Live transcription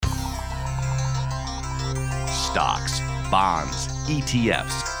stocks, bonds,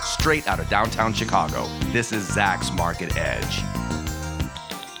 ETFs, straight out of downtown Chicago. This is Zacks Market Edge.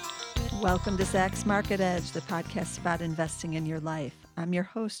 Welcome to Zacks Market Edge, the podcast about investing in your life. I'm your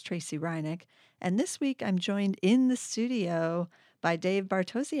host, Tracy Reineck, and this week I'm joined in the studio by Dave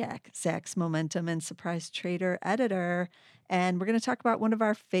Bartosiak, Zacks Momentum and Surprise Trader editor, and we're going to talk about one of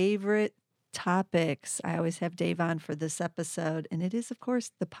our favorite topics. I always have Dave on for this episode, and it is, of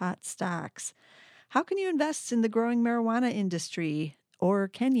course, the pot stocks. How can you invest in the growing marijuana industry, or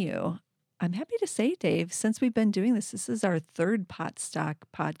can you? I'm happy to say, Dave, since we've been doing this is our third pot stock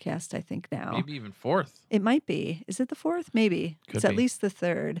podcast, I think now. Maybe even fourth. It might be. Is it the fourth? Maybe. It's at be. least the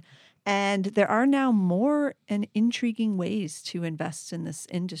third. And there are now more and intriguing ways to invest in this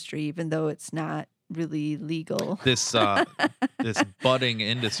industry, even though it's not really legal. This budding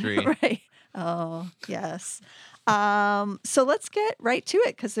industry. Right. Oh, yes. So let's get right to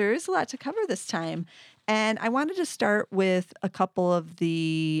it because there is a lot to cover this time. And I wanted to start with a couple of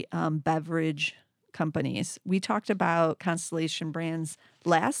the beverage companies. We talked about Constellation Brands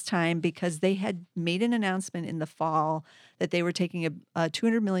last time because they had made an announcement in the fall that they were taking a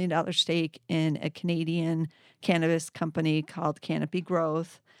 $200 million stake in a Canadian cannabis company called Canopy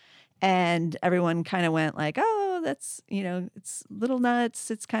Growth. And everyone kind of went like, oh, that's, it's little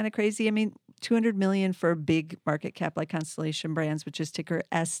nuts. It's kind of crazy. I mean, $200 million for a big market cap like Constellation Brands, which is ticker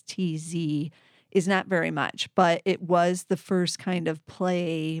STZ, is not very much, but it was the first kind of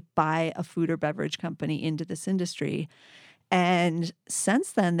play by a food or beverage company into this industry. And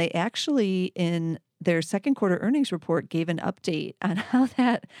since then, they actually, in their second quarter earnings report, gave an update on how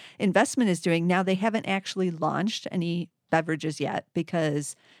that investment is doing. Now, they haven't actually launched any beverages yet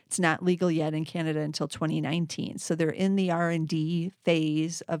because it's not legal yet in Canada until 2019. So they're in the R&D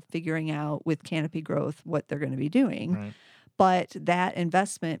phase of figuring out with Canopy Growth what they're going to be doing. Right. But that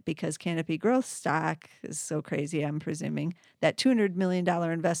investment, because Canopy Growth stock is so crazy, I'm presuming, that $200 million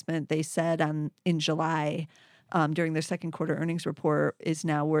investment they said in July during their second quarter earnings report is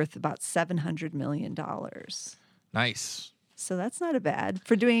now worth about $700 million. Nice. So that's not bad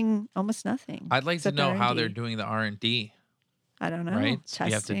for doing almost nothing. I'd like to except know how R&D. they're doing the R&D. I don't know. Right? Testing.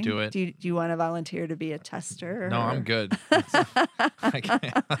 You have to do it. Do you want to volunteer to be a tester? No, I'm good.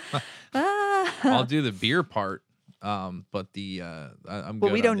 Ah. I'll do the beer part. But I'm good.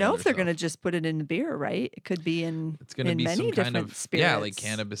 Well, we don't on the know other if they're going to stuff. just put it in the beer, right? It could be It's going to be many some different kind of spirits. like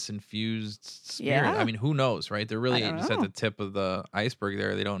cannabis infused spirit. Yeah. I mean, who knows, right? They're really I don't just at know. the tip of the iceberg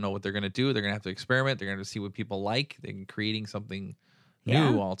there. They don't know what they're going to do. They're going to have to experiment. They're going to see what people like. They're creating something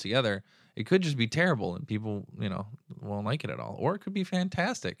new altogether. It could just be terrible and people, won't like it at all. Or it could be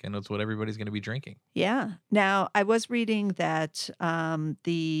fantastic and it's what everybody's going to be drinking. Yeah. Now, I was reading that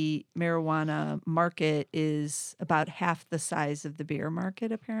the marijuana market is about half the size of the beer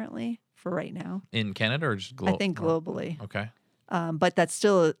market, apparently, for right now. In Canada or just I think globally. Okay. But that's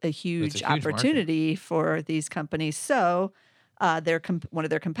still a huge huge opportunity for these companies. So one of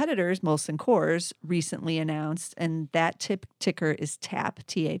their competitors, Molson Coors, recently announced, and that ticker is TAP,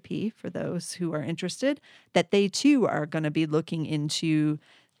 T-A-P, for those who are interested, that they too are going to be looking into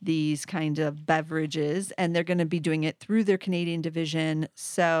these kind of beverages, and they're going to be doing it through their Canadian division.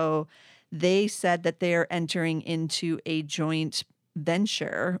 So they said that they are entering into a joint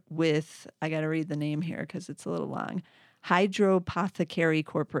venture with, I got to read the name here because it's a little long, Hydropothecary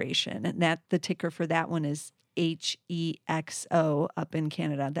Corporation. And the ticker for that one is HEXO up in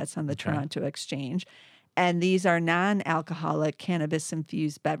Canada. That's on the Toronto Exchange. And these are non-alcoholic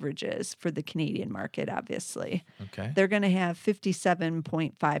cannabis-infused beverages for the Canadian market, obviously. Okay. They're going to have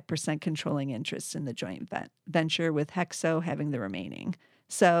 57.5% controlling interest in the joint venture, with HEXO having the remaining.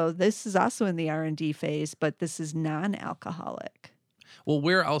 So this is also in the R&D phase, but this is non-alcoholic. Well,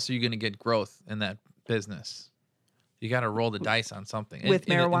 where else are you going to get growth in that business? You got to roll the dice on something. With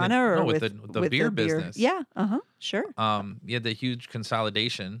marijuana with the beer their business. Yeah, sure. You had the huge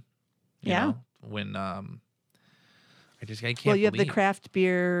consolidation. You know, when I can't. Well, you have the believe. craft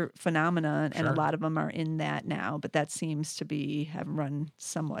beer phenomenon, and a Sure. lot of them are in that now. But that seems to have run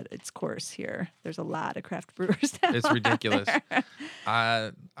somewhat its course here. There's a lot of craft brewers now. It's ridiculous.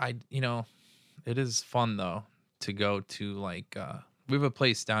 It is fun though to go to we have a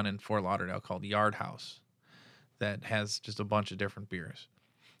place down in Fort Lauderdale called Yard House that has just a bunch of different beers.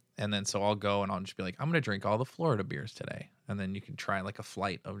 And then so I'll go and I'll just be like, I'm going to drink all the Florida beers today. And then you can try like a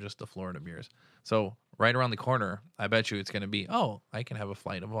flight of just the Florida beers. So right around the corner, I bet you it's going to be, I can have a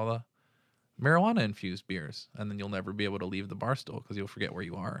flight of all the marijuana infused beers. And then you'll never be able to leave the bar stool because you'll forget where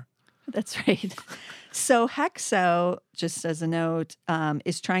you are. That's right. So HEXO, just as a note,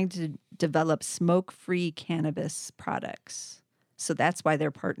 is trying to develop smoke-free cannabis products. So that's why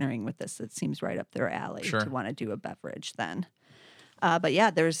they're partnering with this. It seems right up their alley Sure. to want to do a beverage then. But yeah,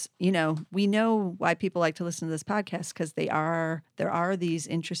 there's, we know why people like to listen to this podcast because there are these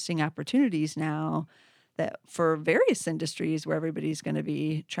interesting opportunities now that for various industries where everybody's going to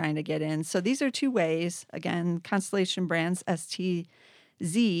be trying to get in. So these are two ways. Again, Constellation Brands,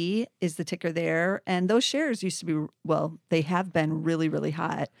 STZ is the ticker there. And those shares used to be, well, they have been really, really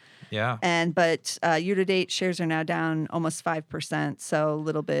hot. Yeah. But year to date, shares are now down almost 5%. So a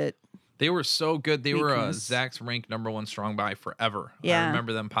little bit. They were so good. They were Weakness. Zach's ranked #1 strong buy forever. Yeah. I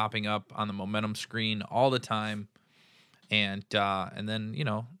remember them popping up on the momentum screen all the time. And then,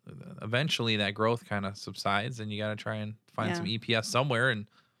 eventually that growth kind of subsides and you got to try and find some EPS somewhere. And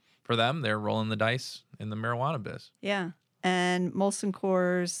for them, they're rolling the dice in the marijuana biz. Yeah. And Molson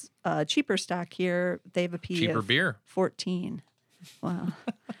Coors, cheaper stock here, they have a PE Cheaper of beer. 14. Wow.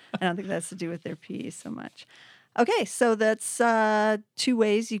 I don't think that's to do with their PE so much. Okay, so that's two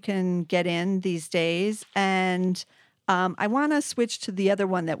ways you can get in these days. And I want to switch to the other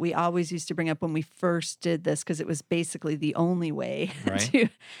one that we always used to bring up when we first did this because it was basically the only way Right. to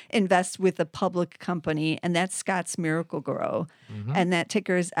invest with a public company, and that's Scott's Miracle-Gro. Mm-hmm. And that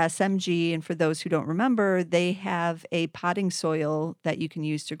ticker is SMG. And for those who don't remember, they have a potting soil that you can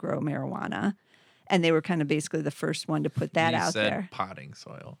use to grow marijuana. And they were kind of basically the first one to put that You out said there. potting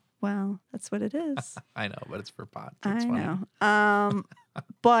soil. Well, that's what it is. I know, but it's for pot. I That's funny. know.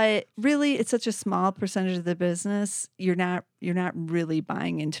 But really, it's such a small percentage of the business. You're not really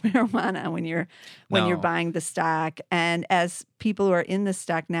buying into marijuana when you're No. buying the stock. And as people who are in the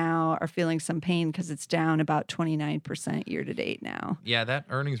stock now are feeling some pain because it's down about 29% year to date now. Yeah, that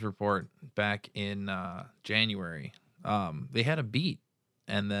earnings report back in January, they had a beat,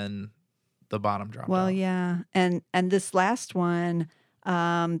 and then the bottom dropped Well, out. yeah, and this last one,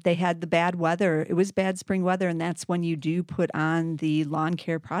 they had the bad weather. It was bad spring weather, and that's when you do put on the lawn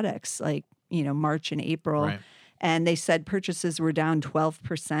care products, like March and April. Right. And they said purchases were down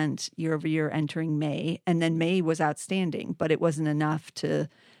 12% year over year entering May, and then May was outstanding, but it wasn't enough to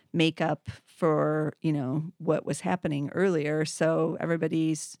make up for what was happening earlier. So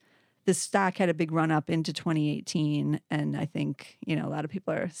the stock had a big run up into 2018, and I think a lot of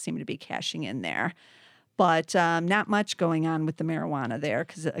people seem to be cashing in there. But not much going on with the marijuana there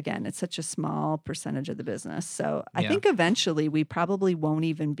because, again, it's such a small percentage of the business. So I Yeah. think eventually we probably won't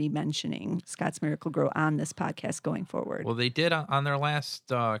even be mentioning Scott's Miracle-Gro on this podcast going forward. Well, they did on their last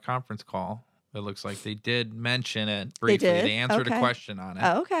conference call. It looks like they did mention it briefly. did? They answered Okay. a question on it.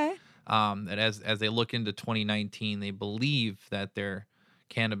 Oh, okay. That as they look into 2019, they believe that their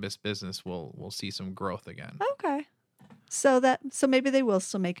cannabis business will see some growth again. Okay. So maybe they will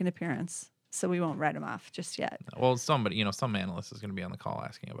still make an appearance. So we won't write them off just yet. Well, somebody, some analyst is going to be on the call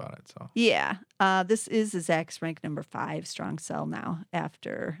asking about it. So Yeah. This is Zach's rank number 5 strong sell now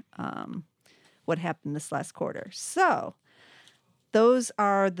after what happened this last quarter. So those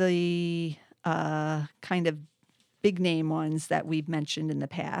are the kind of big name ones that we've mentioned in the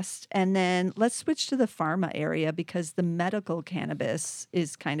past. And then let's switch to the pharma area because the medical cannabis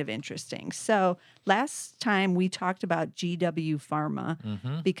is kind of interesting. So last time we talked about GW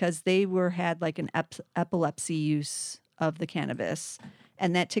Pharma because they had like an epilepsy use of the cannabis,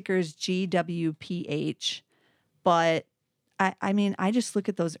 and that ticker is GWPH. But I just look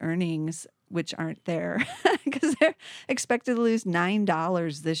at those earnings, which aren't there because they're expected to lose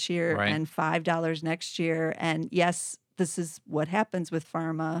 $9 this year Right. and $5 next year. And yes, this is what happens with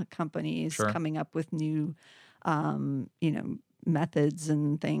pharma companies Sure. coming up with new, methods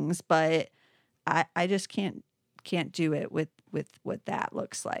and things. But I just can't do it with what that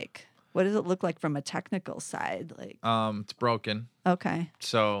looks like. What does it look like from a technical side? Like, it's broken. okay.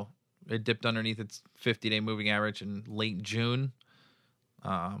 So it dipped underneath its 50-day moving average in late June.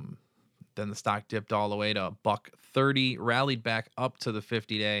 Then the stock dipped all the way to $1.30, rallied back up to the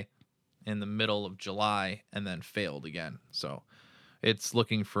 50-day in the middle of July, and then failed again. So it's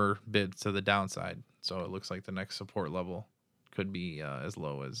looking for bids to the downside. So it looks like the next support level could be as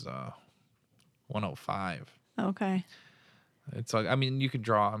low as 105. Okay. It's like, you could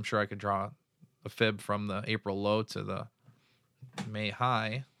draw, I'm sure I could draw a fib from the April low to the May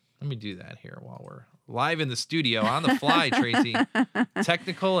high. Let me do that here while we're live in the studio on the fly, Tracy.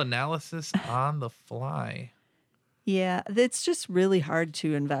 Technical analysis on the fly. Yeah, it's just really hard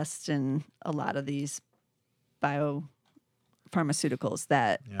to invest in a lot of these biopharmaceuticals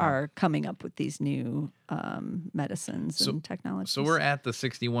that Yeah. are coming up with these new medicines and technologies. So we're at the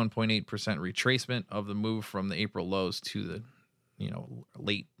 61.8% retracement of the move from the April lows to the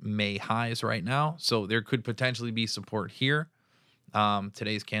late May highs right now. So there could potentially be support here.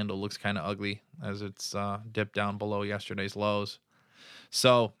 Today's candle looks kind of ugly as it's dipped down below yesterday's lows.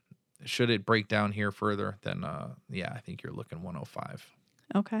 So should it break down here further, then I think you're looking 105.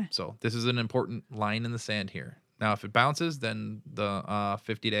 Okay. So this is an important line in the sand here. Now, if it bounces, then the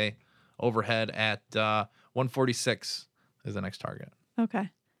 50-day overhead at 146 is the next target. Okay.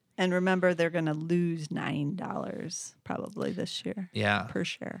 And remember, they're going to lose $9 probably this year. Yeah. Per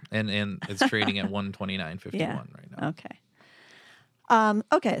share. And it's trading at 129.51 right now. Okay.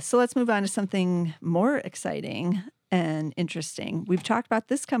 Okay, so let's move on to something more exciting and interesting. We've talked about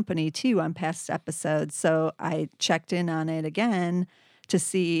this company too on past episodes, so I checked in on it again to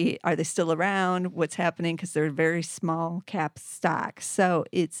see, are they still around, what's happening, because they're very small cap stocks. So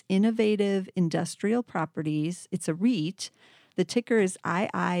it's Innovative Industrial Properties. It's a REIT. The ticker is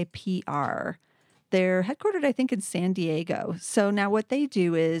IIPR. They're headquartered, I think, in San Diego. So now what they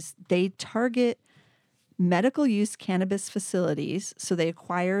do is they target medical use cannabis facilities. So they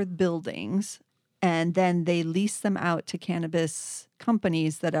acquire buildings and then they lease them out to cannabis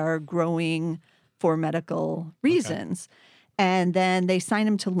companies that are growing for medical reasons. And then they sign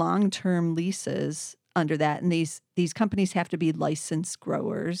them to long-term leases under that. And these companies have to be licensed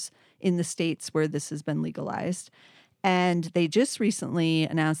growers in the states where this has been legalized. And they just recently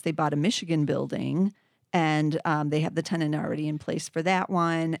announced they bought a Michigan building, and they have the tenant already in place for that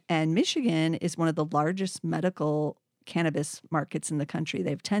one. And Michigan is one of the largest medical cannabis markets in the country.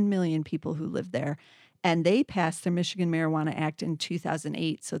 They have 10 million people who live there. And they passed their Michigan Marijuana Act in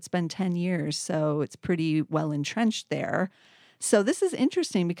 2008. So it's been 10 years. So it's pretty well entrenched there. So this is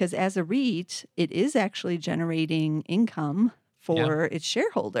interesting because as a REIT, it is actually generating income for its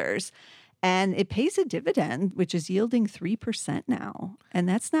shareholders. And it pays a dividend, which is yielding 3% now. And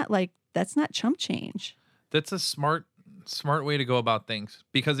that's not chump change. That's a smart way to go about things.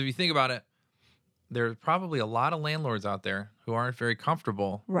 Because if you think about it, there's probably a lot of landlords out there who aren't very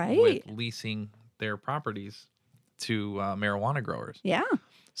comfortable with leasing their properties to marijuana growers. Yeah.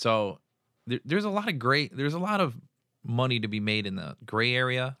 So there's a lot of money to be made in the gray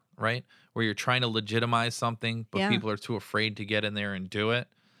area, right? Where you're trying to legitimize something, but people are too afraid to get in there and do it.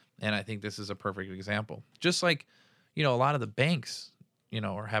 And I think this is a perfect example. Just like, a lot of the banks,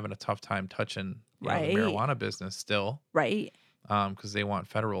 are having a tough time touching the marijuana business still. Right. Because they want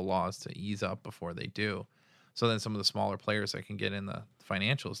federal laws to ease up before they do. So then some of the smaller players that can get in the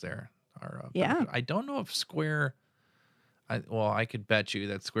financials there are. I don't know if Square. I could bet you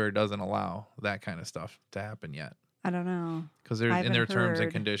that Square doesn't allow that kind of stuff to happen yet. I don't know. Because they're in their terms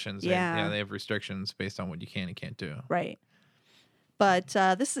and conditions. They have restrictions based on what you can and can't do. Right. But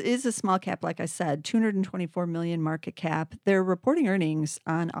this is a small cap, like I said, 224 million market cap. They're reporting earnings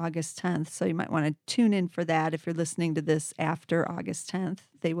on August 10th, so you might want to tune in for that if you're listening to this after August 10th.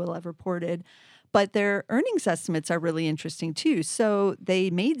 They will have reported. But their earnings estimates are really interesting too. So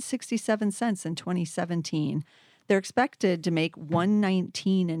they made 67 cents in 2017. They're expected to make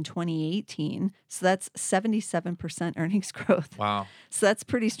 119 in 2018. So that's 77% earnings growth. Wow. So that's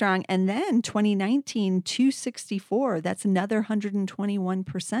pretty strong. And then 2019, 264. That's another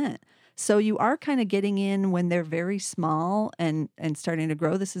 121%. So you are kind of getting in when they're very small and starting to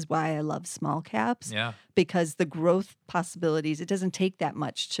grow. This is why I love small caps. Yeah. Because the growth possibilities, it doesn't take that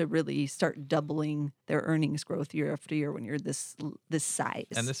much to really start doubling their earnings growth year after year when you're this size.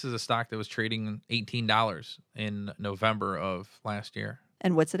 And this is a stock that was trading $18 in November of last year.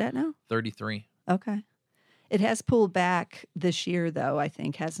 And what's it at now? 33. Okay. It has pulled back this year, though, I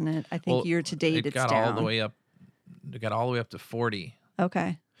think, hasn't it? I think year to date it's down. All the way up. It got all the way up to 40.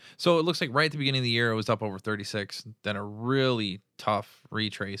 Okay. So it looks like right at the beginning of the year, it was up over 36. Then a really tough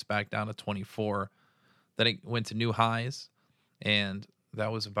retrace back down to 24. Then it went to new highs. And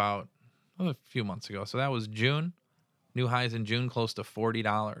that was about a few months ago. So that was June. New highs in June, close to $40.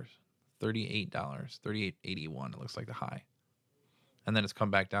 $38. $38.81, it looks like the high. And then it's come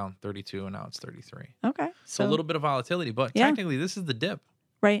back down 32, and now it's 33. Okay. So a little bit of volatility, but technically this is the dip.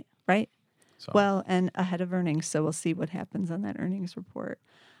 Right. So. Well, and ahead of earnings, so we'll see what happens on that earnings report.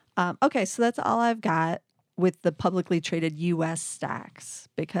 Okay, so that's all I've got with the publicly traded U.S. stocks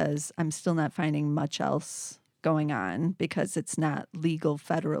because I'm still not finding much else going on because it's not legal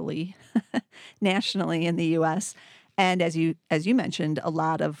federally, nationally in the U.S. And as you mentioned, a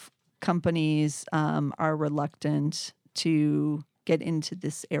lot of companies are reluctant to get into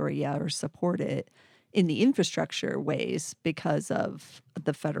this area or support it in the infrastructure ways because of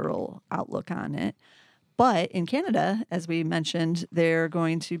the federal outlook on it. But in Canada, as we mentioned, they're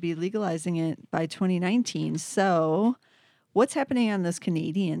going to be legalizing it by 2019. So what's happening on those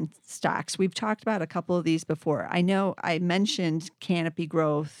Canadian stocks? We've talked about a couple of these before. I know I mentioned Canopy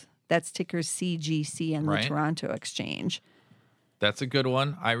Growth. That's ticker CGC on the Toronto Exchange. That's a good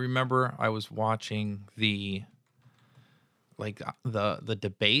one. I remember I was watching like the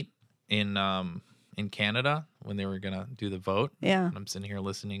debate in Canada when they were gonna do the vote. Yeah. And I'm sitting here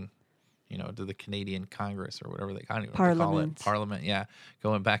listening, to the Canadian Congress or whatever I don't even know what to call it. Parliament. Parliament, yeah,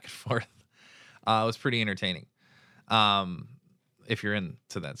 going back and forth. It was pretty entertaining. If you're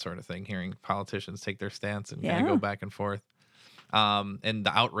into that sort of thing, hearing politicians take their stance and kind Yeah. of go back and forth. And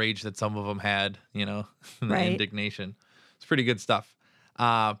the outrage that some of them had, and the Right. indignation. It's pretty good stuff.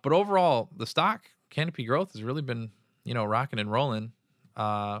 But overall, the stock Canopy Growth has really been, rocking and rolling.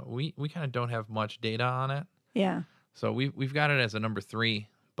 We kind of don't have much data on it. Yeah. So we've got it as a number 3,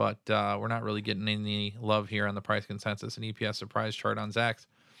 but we're not really getting any love here on the price consensus and EPS surprise chart on Zacks.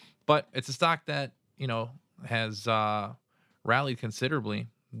 But it's a stock that, has rallied considerably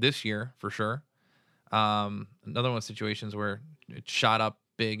this year for sure. Another one of those situations where it shot up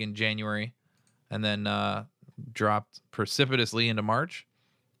big in January and then dropped precipitously into March.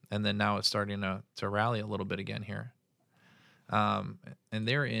 And then now it's starting to rally a little bit again here. And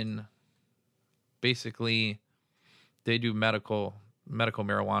they're in basically, they do medical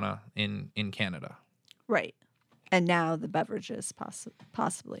marijuana in Canada. Right. And now the beverages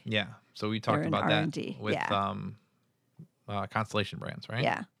possibly. Yeah. So we talked They're in about that R&D, with yeah. Constellation Brands, right?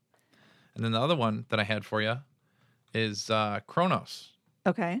 Yeah. And then the other one that I had for you is Kronos.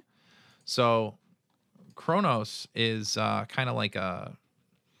 Okay. So Kronos is kind of like an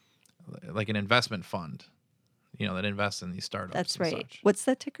investment fund, that invests in these startups. That's and right. such. What's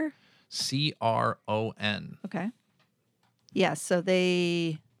the ticker? CRON. Okay. Yeah, so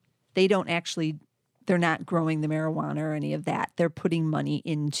they don't actually, they're not growing the marijuana or any of that. They're putting money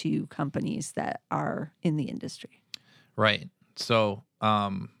into companies that are in the industry. Right. So,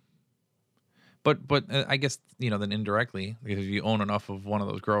 but I guess, then indirectly, because if you own enough of one of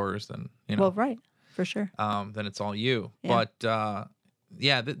those growers, then, Well, right, for sure. then it's all you. Yeah. But,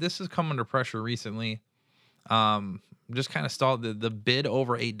 this has come under pressure recently. Just kind of stalled. The bid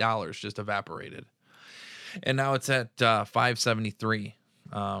over $8 just evaporated. And now it's at $5.73.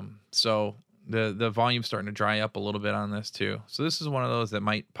 So the volume's starting to dry up a little bit on this too. So this is one of those that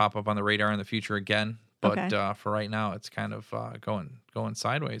might pop up on the radar in the future again. But Okay. for right now, it's kind of going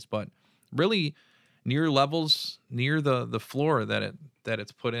sideways. But really near levels, near the floor that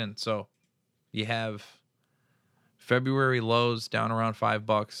it's put in. So you have February lows down around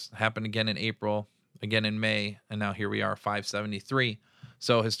 $5. Happened again in April, again in May, and now here we are, $5.73.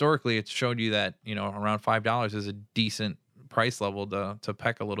 So historically, it's showed you that around $5 is a decent price level to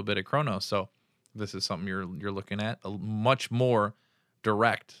peck a little bit at Kronos. So this is something you're looking at, a much more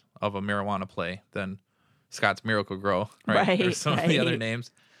direct of a marijuana play than Scott's Miracle Grow, right? Or some of the other Right.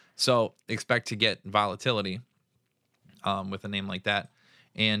 names. So expect to get volatility with a name like that.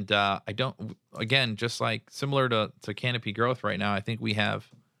 And I don't, again, just like similar to Canopy Growth right now, I think we have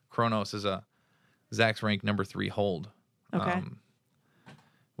Kronos as a Zacks rank number 3 hold. Okay.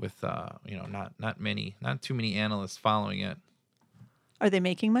 With not too many analysts following it. Are they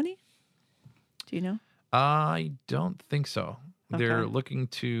making money? Do you know? I don't think so. They're Okay. looking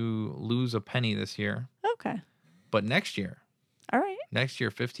to lose a penny this year, Okay. but next year, All right.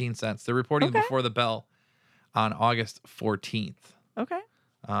 15 cents. They're reporting Okay. before the bell on August 14th. Okay.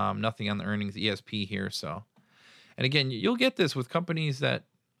 Nothing on the earnings ESP here. So, and again, you'll get this with companies that,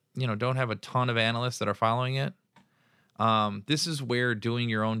 don't have a ton of analysts that are following it. This is where doing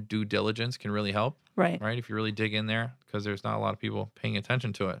your own due diligence can really help, Right. right? If you really dig in there, because there's not a lot of people paying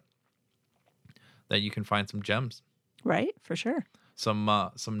attention to it, that you can find some gems, Right. For sure. some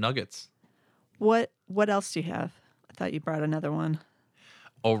nuggets. What else do you have? I thought you brought another one.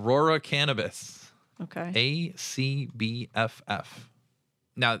 Aurora Cannabis, Okay. ACBFF.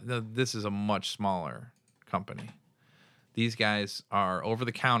 Now, this is a much smaller company. These guys are over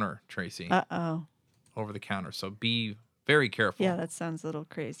the counter, Tracy. Uh-oh. Over the counter. So be very careful. Yeah, that sounds a little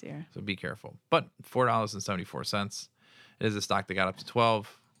crazier. So be careful. But $4.74. It is a stock that got up to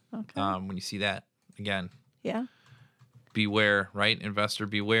 12. Okay. When you see that, again, Yeah. beware, right? Investor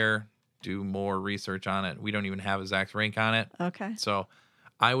beware. Do more research on it. We don't even have a Zacks rank on it. Okay. So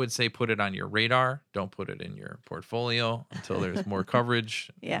I would say put it on your radar. Don't put it in your portfolio until there's more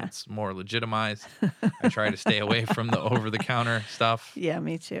coverage. Yeah. It's more legitimized. I try to stay away from the over-the-counter stuff. Yeah,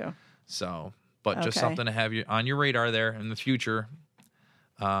 me too. So, but just Okay. something to have you on your radar there in the future.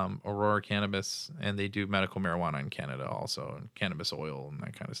 Aurora Cannabis, and they do medical marijuana in Canada also, and cannabis oil and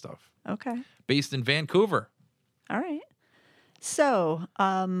that kind of stuff. Okay. Based in Vancouver. All right. So,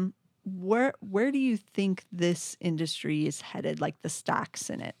 where do you think this industry is headed, like the stocks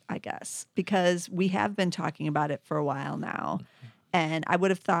in it, I guess? Because we have been talking about it for a while now. And I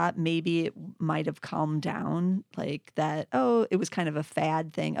would have thought maybe it might have calmed down, like that, oh, it was kind of a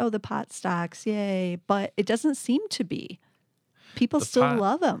fad thing. Oh, the pot stocks, yay. But it doesn't seem to be. People The still pot-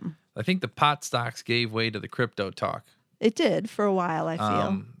 love them. I think the pot stocks gave way to the crypto talk. It did for a while, I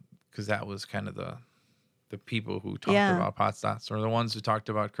feel. Because that was kind of the people who talked Yeah. about pot stocks or the ones who talked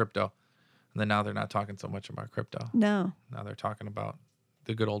about crypto. And then now they're not talking so much about crypto. No. Now they're talking about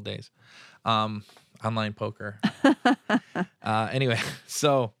the good old days. Online poker. Anyway,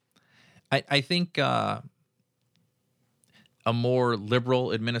 so I think a more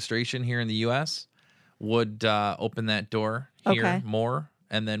liberal administration here in the U.S. would open that door here Okay. more,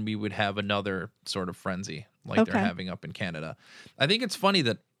 and then we would have another sort of frenzy like Okay. they're having up in Canada. I think it's funny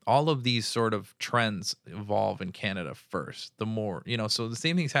that all of these sort of trends evolve in Canada first. The more, so the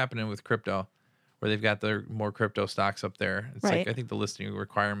same thing's happening with crypto, where they've got their more crypto stocks up there. It's Right. like, I think the listing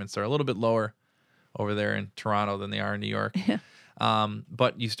requirements are a little bit lower over there in Toronto than they are in New York. Yeah.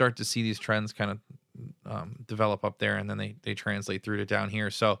 But you start to see these trends kind of develop up there, and then they translate through to down here.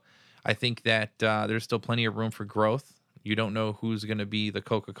 So I think that there's still plenty of room for growth. You don't know who's going to be the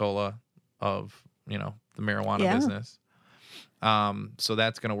Coca-Cola of, the marijuana Yeah. business. So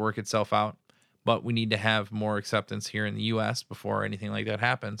that's going to work itself out. But we need to have more acceptance here in the U.S. before anything like that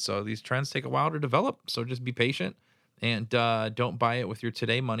happens. So these trends take a while to develop. So just be patient and don't buy it with your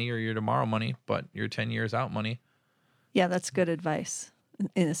today money or your tomorrow money, but your 10 years out money. Yeah, that's good advice,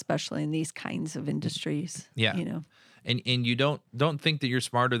 and especially in these kinds of industries. Yeah. And you don't think that you're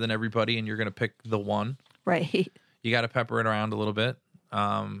smarter than everybody and you're going to pick the one. Right. You got to pepper it around a little bit.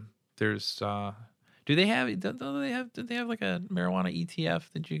 There's do they have like a marijuana ETF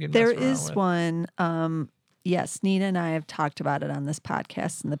that you can There mess around is with? one. Yes, Nina and I have talked about it on this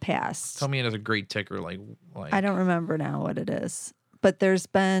podcast in the past. Tell me it has a great ticker like I don't remember now what it is, but there's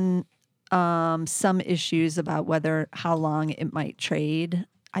been some issues about how long it might trade.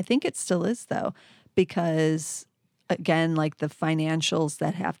 I think it still is though, because again, like the financials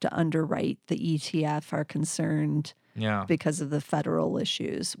that have to underwrite the ETF are concerned Yeah. because of the federal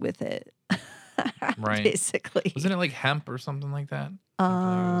issues with it. Right. Basically. Wasn't it like hemp or something like that?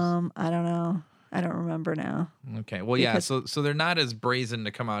 I don't know. I don't remember now. Okay. Well, yeah. Because- So they're not as brazen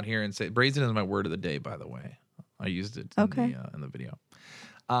to come out here and say brazen is my word of the day, by the way. I used it Okay. in the video.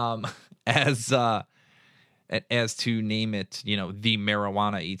 As to name it, the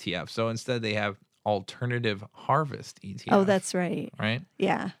marijuana ETF. So instead they have alternative harvest ETF. Oh, that's right. right.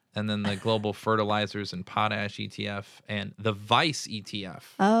 Yeah. And then the global fertilizers and potash ETF and the Vice ETF.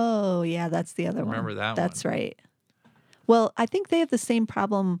 Oh, yeah, that's the other one. Remember that That's one. right. Well, I think they have the same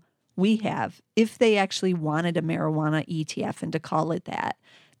problem we have. If they actually wanted a marijuana ETF and to call it that,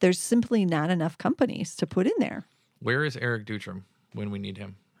 there's simply not enough companies to put in there. Where is Eric Dutram when we need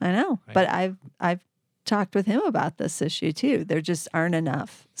him? I know, Right. but I've talked with him about this issue too. There just aren't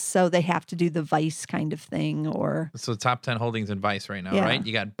enough, so they have to do the Vice kind of thing, or So top 10 holdings in Vice right now, Yeah. right?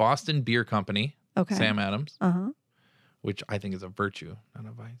 You got Boston Beer Company, okay, Sam Adams, which I think is a virtue, not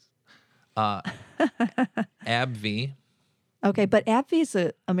a vice. AbbVie, okay. But AbbVie is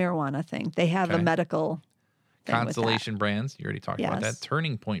a marijuana thing. They have a Okay. medical thing with that. Constellation Brands, you already talked about Yes. that.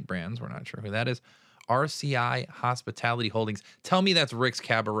 Turning Point Brands, we're not sure who that is. RCI Hospitality Holdings. Tell me that's Rick's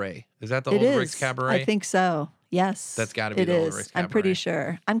Cabaret. Is that the It old is. Rick's Cabaret? I think so. Yes, That's gotta be it the old is. Rick's I'm pretty Cabaret.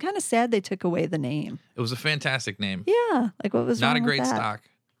 sure. I'm kind of sad they took away the name. It was a fantastic name. Yeah, like what was Not a wrong with great that? stock.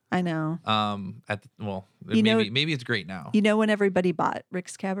 I know. Maybe it's great now. You know when everybody bought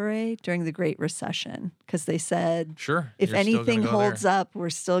Rick's Cabaret during the Great Recession because they said Sure. if you're still gonna anything go holds there. up, we're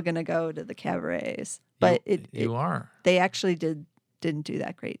still going to go to the cabarets. But you are. they actually didn't do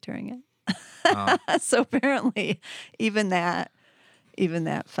that great during it. Oh. So apparently, even that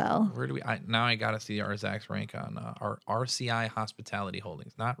fell. Where do we? Now I got to see our Zach's rank on our RCI Hospitality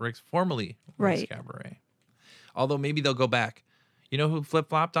Holdings, not Rick's, formerly Rick's Right. Cabaret. Although maybe they'll go back. You know who flip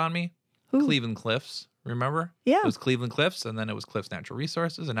flopped on me? Who? Cleveland Cliffs. Remember? Yeah. It was Cleveland Cliffs, and then it was Cliffs Natural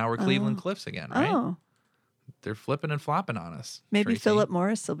Resources, and now we're Cleveland Cliffs again, right? Oh, They're flipping and flopping on us. maybe Tracy, Philip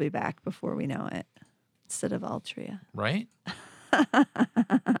Morris will be back before we know it, instead of Altria. Right?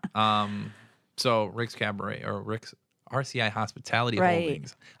 So Rick's Cabaret or Rick's RCI Hospitality Right.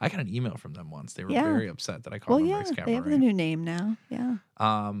 Holdings. I got an email from them once. They were Yeah. very upset that I Well, called them yeah, Rick's Cabaret. they have the new name now. Yeah.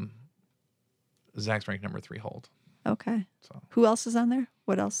 Zach's rank number 3 hold. Okay. So Who else is on there?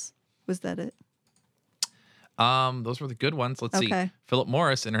 What else? Was that it? those were the good ones. Let's see. Okay. Philip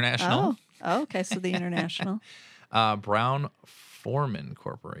Morris International. Oh, okay. So the international. Brown Forman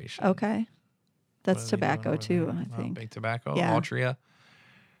Corporation. Okay. That's What are they doing tobacco over too, there? I think. Big tobacco. Yeah. Altria.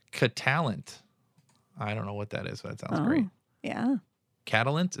 Catalent. I don't know what that is, but that sounds Oh, great. yeah.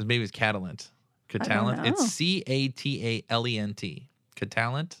 Catalent? Maybe it's Catalent. Catalent. know. It's Catalent.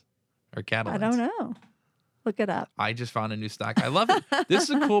 Catalent or Catalent? I don't know. Look it up. I just found a new stock. I love it. This is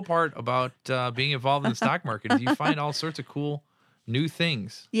a cool part about being involved in the stock market. Is you find all sorts of cool New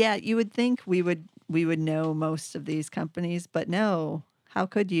things. Yeah, you would think we would know most of these companies, but no. How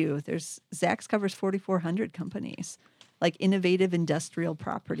could you? Zacks covers 4,400 companies, like innovative industrial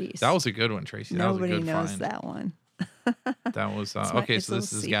properties. That was a good one, Tracy. That Nobody was a good knows find. that one. That was It's okay. it's So a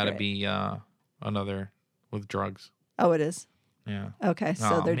this has little got to secret. be another with drugs. Oh, it is. Yeah. Okay,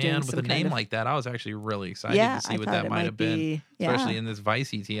 so Oh they're doing man, some with a kind name of like that, I was actually really excited yeah. to see I what thought that it might have been, be especially yeah, in this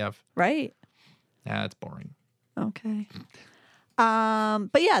Vice ETF. right. Yeah, it's boring. Okay.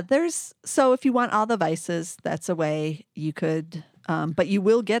 But yeah, so if you want all the vices, that's a way you could, but you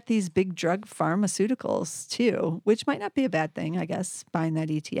will get these big drug pharmaceuticals too, which might not be a bad thing, I guess, buying that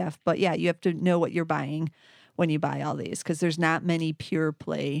ETF. But yeah, you have to know what you're buying when you buy all these because there's not many pure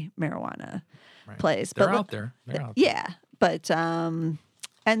play marijuana Right. plays. They're But out there. They're out there. yeah, but and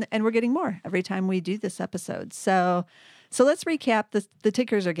we're getting more every time we do this episode. So let's recap the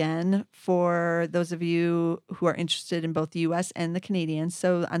tickers again for those of you who are interested in both the U.S. and the Canadians.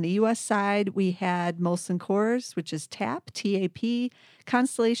 So on the U.S. side, we had Molson Coors, which is TAP, T-A-P,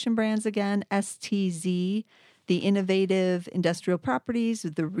 Constellation Brands again, STZ. The Innovative Industrial Properties,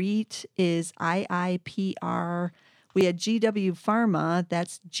 the REIT is IIPR. We had GW Pharma,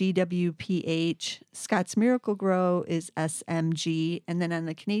 that's GWPH. Scott's Miracle Grow is SMG. And then on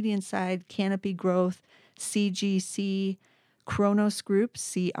the Canadian side, Canopy Growth, CGC, Kronos Group,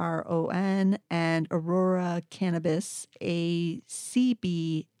 CRON, and Aurora Cannabis,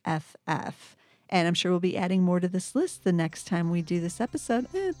 ACBFF. And I'm sure we'll be adding more to this list the next time we do this episode.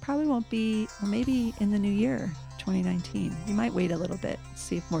 It probably won't be, or maybe in the new year, 2019. We might wait a little bit,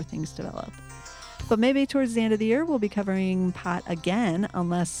 see if more things develop. But maybe towards the end of the year, we'll be covering pot again,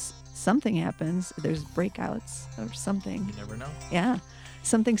 unless something happens. There's breakouts or something. You never know. Yeah.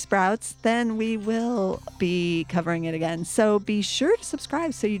 Something sprouts, then we will be covering it again. So be sure to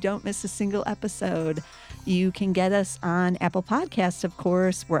subscribe so you don't miss a single episode. You can get us on Apple Podcasts, of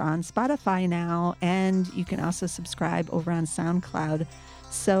course. We're on Spotify now, and you can also subscribe over on SoundCloud.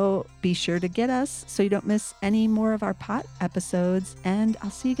 So be sure to get us so you don't miss any more of our pot episodes. And I'll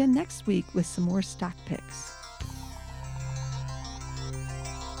see you again next week with some more stock picks.